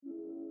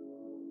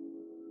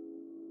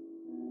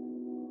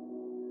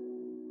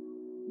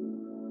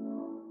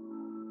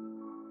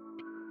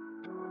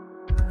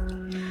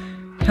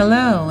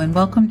Hello, and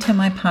welcome to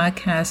my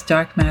podcast,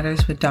 Dark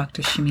Matters with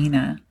Dr.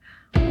 Shamina.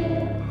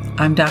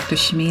 I'm Dr.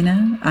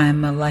 Shamina.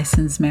 I'm a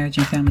licensed marriage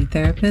and family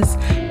therapist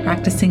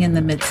practicing in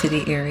the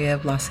Mid-City area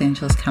of Los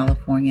Angeles,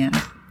 California.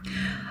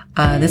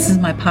 This is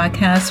my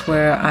podcast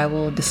where I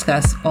will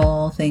discuss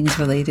all things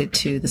related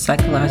to the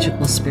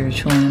psychological,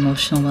 spiritual, and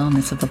emotional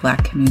wellness of the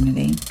Black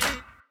community.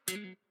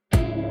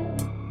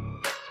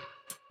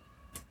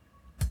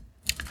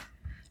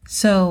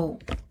 So,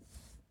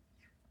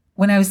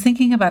 when I was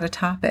thinking about a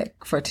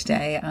topic for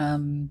today,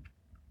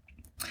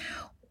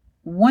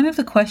 one of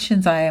the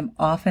questions I am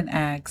often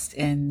asked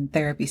in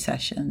therapy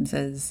sessions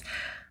is,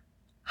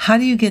 how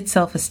do you get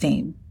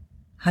self-esteem?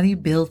 How do you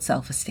build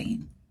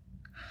self-esteem?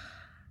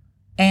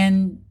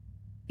 And,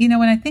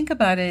 when I think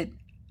about it,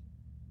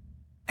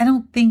 I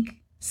don't think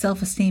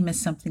self-esteem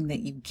is something that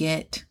you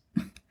get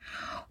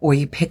or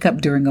you pick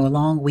up during a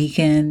long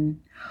weekend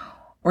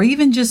or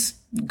even just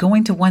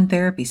going to one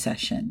therapy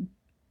session.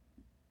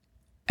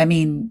 I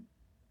mean,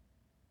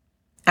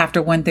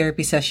 after one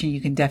therapy session, you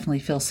can definitely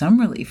feel some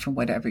relief from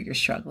whatever you're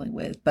struggling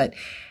with, but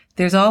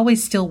there's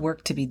always still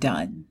work to be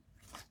done.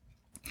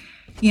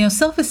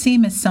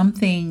 Self-esteem is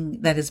something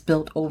that is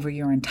built over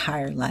your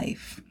entire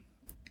life.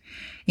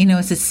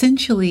 It's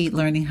essentially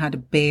learning how to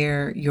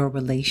bear your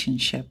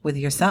relationship with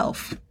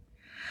yourself.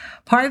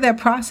 Part of that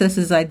process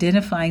is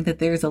identifying that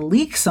there's a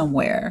leak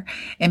somewhere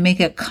and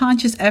make a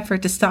conscious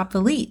effort to stop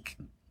the leak.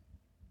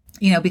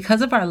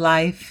 Because of our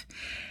life,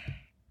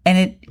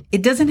 and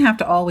it doesn't have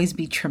to always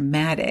be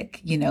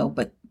traumatic,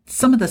 but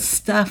some of the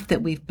stuff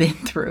that we've been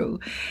through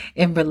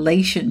in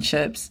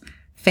relationships,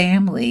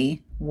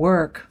 family,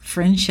 work,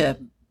 friendship,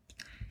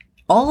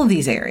 all of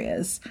these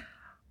areas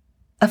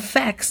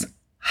affects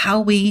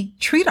how we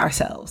treat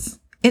ourselves.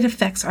 It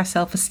affects our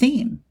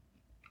self-esteem.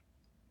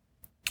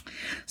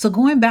 So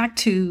going back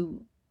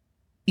to,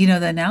 the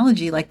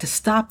analogy, like to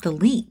stop the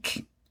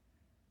leak,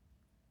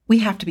 we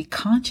have to be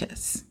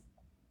conscious.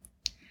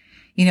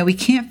 We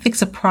can't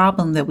fix a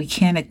problem that we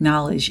can't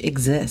acknowledge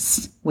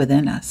exists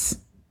within us.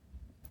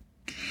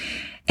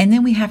 And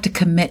then we have to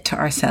commit to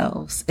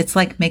ourselves. It's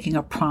like making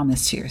a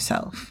promise to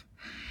yourself.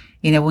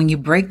 When you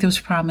break those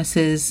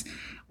promises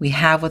we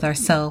have with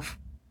ourselves,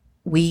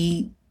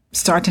 we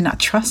start to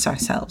not trust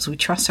ourselves. We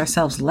trust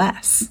ourselves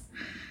less.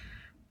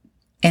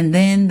 And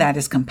then that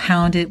is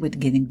compounded with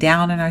getting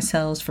down on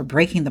ourselves for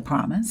breaking the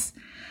promise.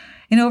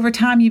 And over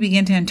time, you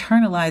begin to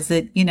internalize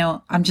that,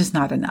 I'm just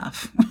not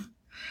enough.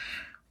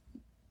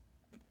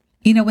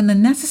 When the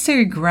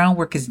necessary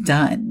groundwork is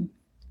done,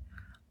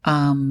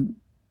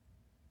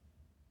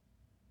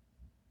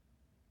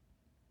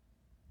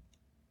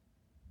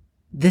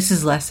 this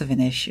is less of an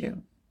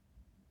issue.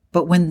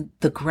 But when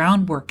the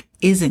groundwork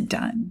isn't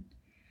done,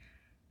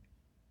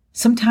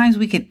 sometimes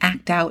we can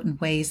act out in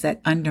ways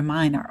that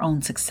undermine our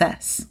own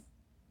success.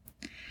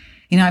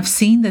 I've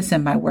seen this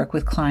in my work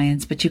with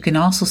clients, but you can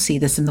also see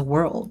this in the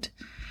world.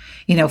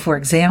 For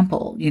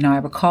example, I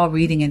recall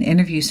reading an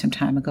interview some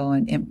time ago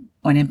on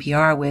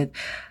NPR with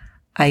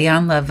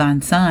Iyanla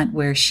Vanzant,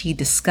 where she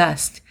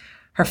discussed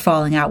her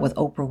falling out with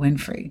Oprah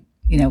Winfrey.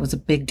 It was a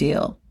big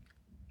deal.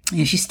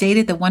 And she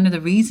stated that one of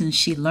the reasons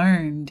she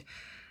learned,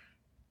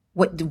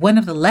 one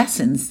of the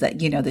lessons that,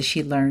 that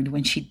she learned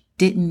when she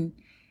didn't,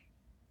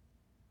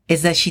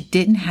 is that she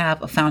didn't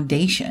have a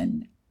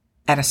foundation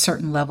at a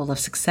certain level of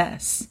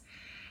success.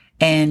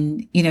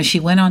 And, she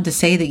went on to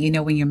say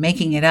that, when you're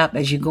making it up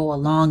as you go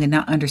along and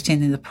not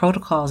understanding the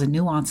protocols and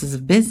nuances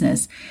of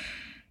business,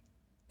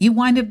 you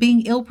wind up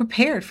being ill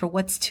prepared for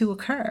what's to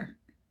occur,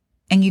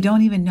 and you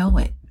don't even know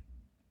it.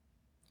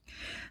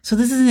 So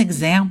this is an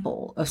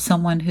example of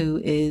someone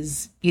who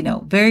is,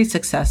 very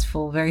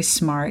successful, very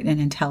smart and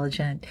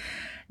intelligent,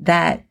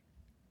 that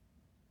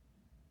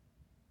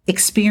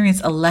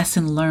experienced a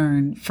lesson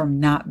learned from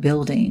not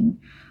building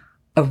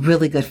a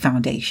really good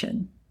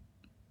foundation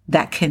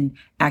that can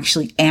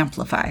actually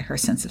amplify her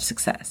sense of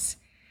success.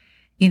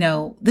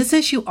 This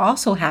issue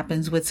also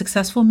happens with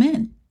successful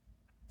men.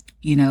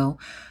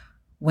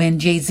 When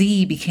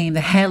Jay-Z became the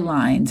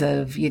headlines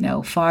of,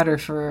 fodder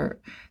for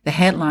the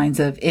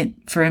headlines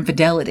for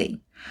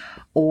infidelity,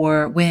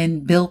 or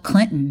when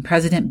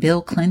President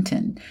Bill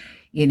Clinton,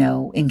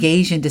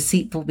 engaged in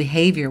deceitful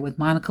behavior with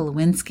Monica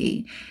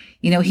Lewinsky,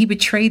 he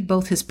betrayed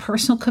both his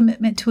personal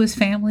commitment to his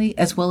family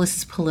as well as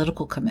his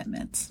political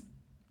commitments.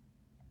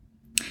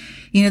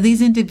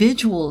 These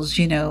individuals,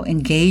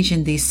 engage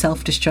in these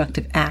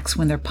self-destructive acts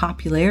when their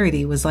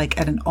popularity was like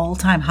at an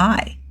all-time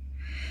high.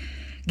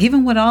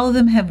 Given what all of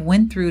them have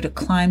went through to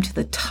climb to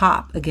the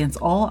top against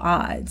all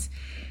odds,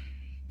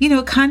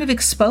 it kind of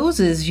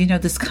exposes,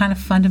 this kind of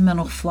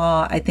fundamental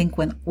flaw, I think,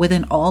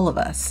 within all of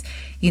us,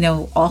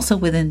 also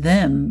within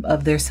them,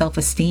 of their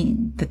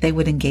self-esteem, that they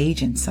would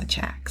engage in such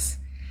acts.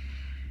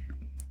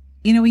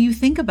 When you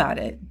think about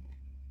it,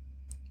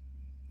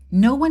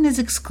 no one is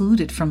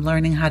excluded from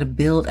learning how to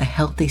build a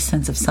healthy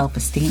sense of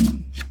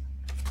self-esteem.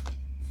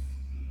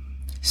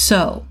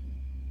 So,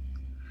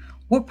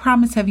 what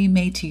promise have you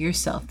made to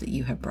yourself that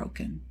you have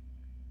broken?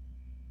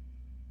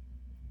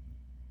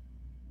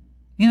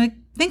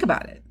 Think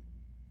about it.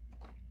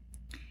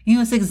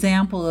 It's an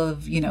example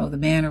of, the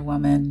man or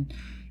woman,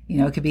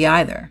 it could be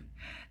either,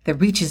 that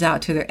reaches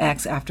out to their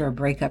ex after a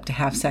breakup to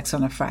have sex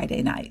on a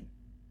Friday night.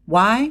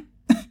 Why?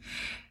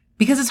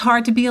 Because it's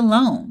hard to be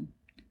alone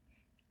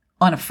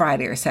on a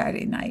Friday or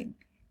Saturday night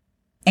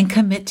and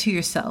commit to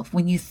yourself.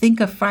 When you think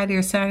of Friday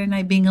or Saturday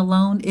night being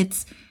alone,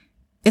 it's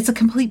a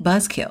complete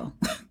buzzkill.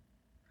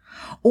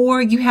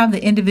 Or you have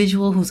the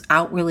individual who's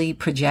outwardly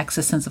projects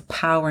a sense of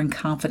power and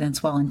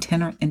confidence while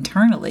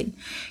internally,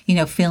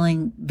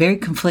 feeling very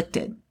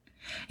conflicted.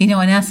 In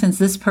essence,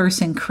 this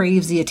person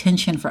craves the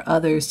attention for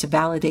others to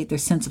validate their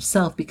sense of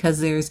self because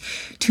there's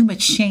too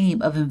much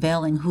shame of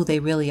unveiling who they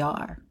really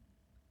are.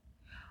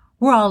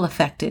 We're all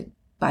affected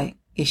by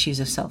issues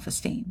of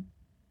self-esteem.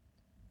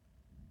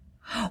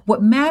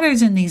 What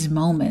matters in these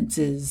moments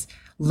is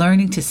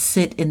learning to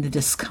sit in the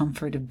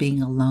discomfort of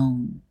being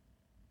alone,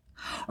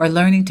 or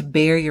learning to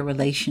bear your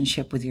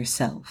relationship with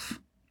yourself.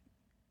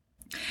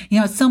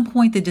 At some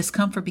point, the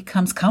discomfort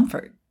becomes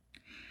comfort,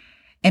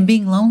 and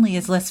being lonely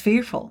is less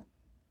fearful.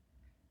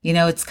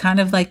 It's kind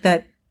of like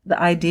the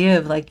idea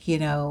of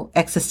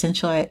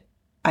existential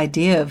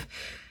idea of,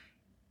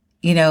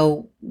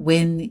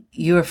 when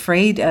you're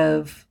afraid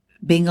of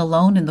being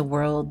alone in the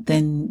world,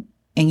 and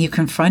you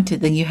confront it,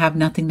 then you have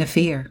nothing to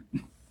fear.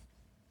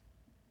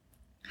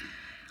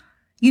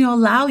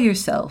 Allow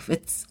yourself.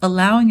 It's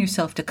allowing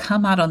yourself to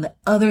come out on the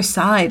other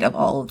side of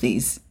all of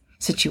these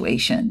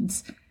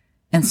situations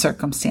and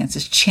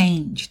circumstances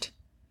changed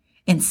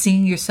and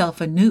seeing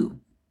yourself anew.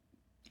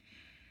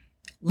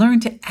 Learn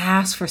to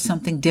ask for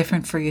something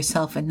different for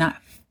yourself and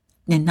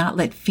not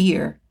let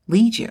fear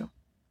lead you.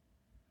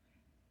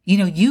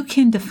 You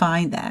can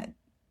define that.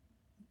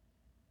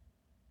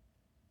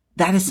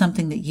 That is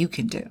something that you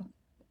can do.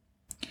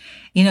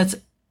 It's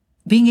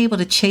being able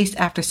to chase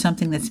after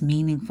something that's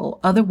meaningful.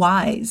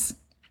 Otherwise,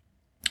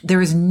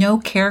 there is no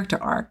character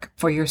arc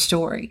for your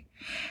story.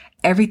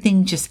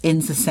 Everything just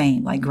ends the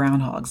same, like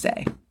Groundhog's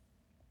Day.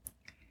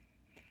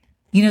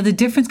 The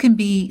difference can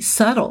be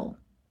subtle,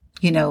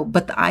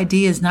 but the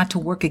idea is not to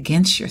work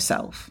against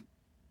yourself.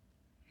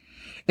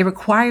 It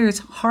requires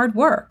hard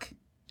work.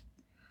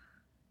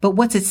 But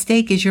what's at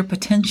stake is your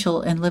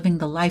potential in living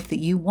the life that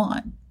you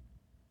want.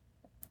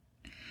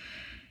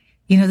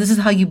 This is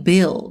how you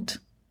build,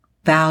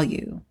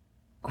 value,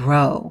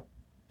 grow,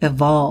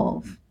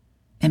 evolve,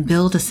 and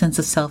build a sense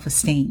of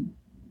self-esteem.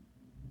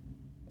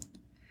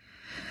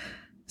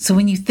 So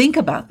when you think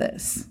about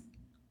this,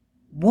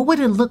 what would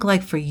it look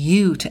like for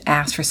you to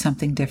ask for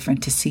something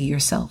different to see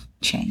yourself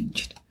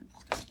changed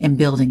and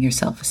building your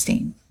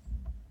self-esteem?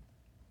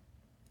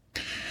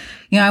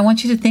 I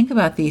want you to think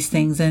about these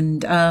things,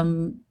 and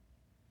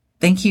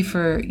thank you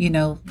for,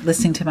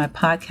 listening to my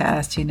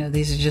podcast.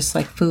 These are just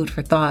like food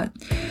for thought.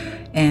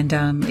 And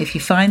if you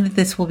find that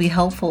this will be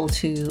helpful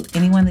to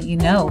anyone that you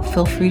know,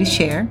 feel free to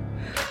share.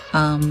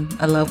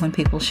 I love when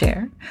people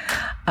share.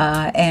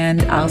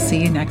 And I'll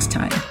see you next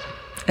time.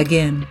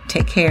 Again,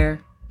 take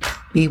care.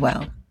 Be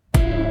well.